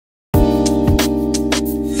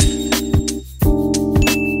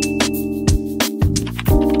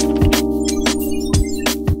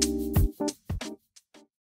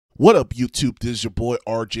What up, YouTube? This is your boy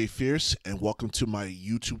RJ Fierce, and welcome to my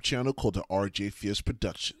YouTube channel called the RJ Fierce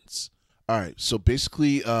Productions. Alright, so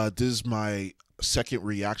basically, this is my second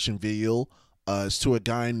reaction video. It's to a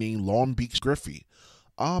guy named LongBeachGriffy.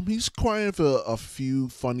 He's quite a few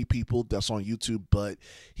funny people that's on YouTube, but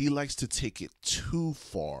he likes to take it too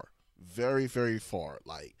far. Very, very far.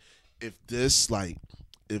 Like, if this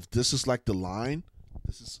is like the line,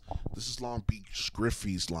 this is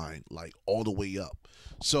LongBeachGriffy's line, like all the way up.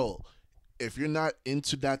 So if you're not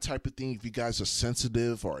into that type of thing, if you guys are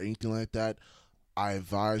sensitive or anything like that, I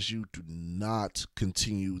advise you do not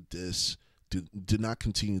continue this. Do not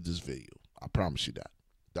continue this video. I promise you that.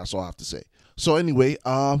 That's all I have to say. So anyway,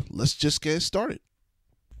 let's just get started.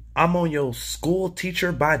 I'm on your school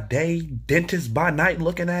teacher by day, dentist by night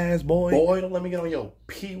looking ass, boy. Boy, don't let me get on your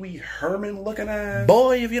Pee Wee Herman looking ass.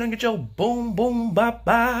 Boy, if you don't get your boom boom bye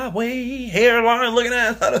bye way hairline looking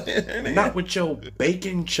ass. Not with your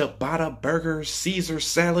bacon ciabatta burger Caesar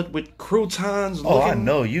salad with croutons Oh, looking. I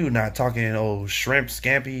know you not talking old shrimp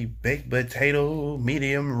scampi, baked potato,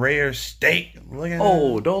 medium rare steak looking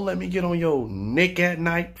Oh, ass. don't let me get on your Nick at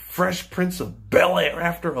Night, Fresh Prince of Bel-Air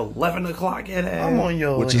after 11 o'clock head ass. I'm on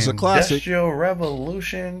your Which is a classic. Industrial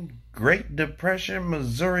Revolution, Great Depression,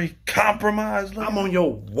 Missouri Compromise. I'm on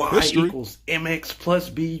your Y History. equals MX plus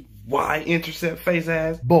B Y intercept face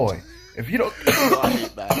ass. Boy, if you don't...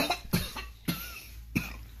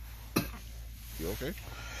 You okay?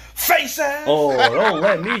 Face ass! Oh, don't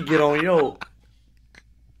let me get on your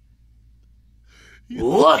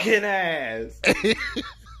looking ass.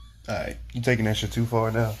 Alright, you taking that shit too far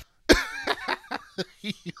now.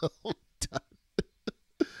 Yo, done.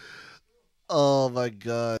 Oh my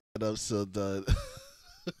god, I'm so done.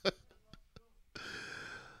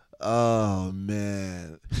 Oh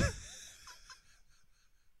man.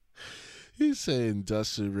 He said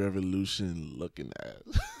Industrial Revolution looking at.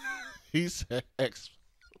 He said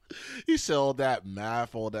he said all that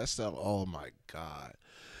math, all that stuff. Oh my god.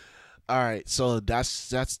 Alright, so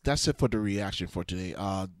that's it for the reaction for today.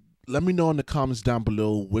 Let me know in the comments down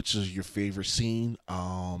below which is your favorite scene.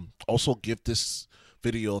 Also give this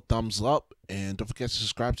video a thumbs up and don't forget to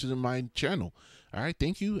subscribe to my channel. All right,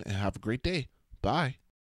 thank you and have a great day. Bye.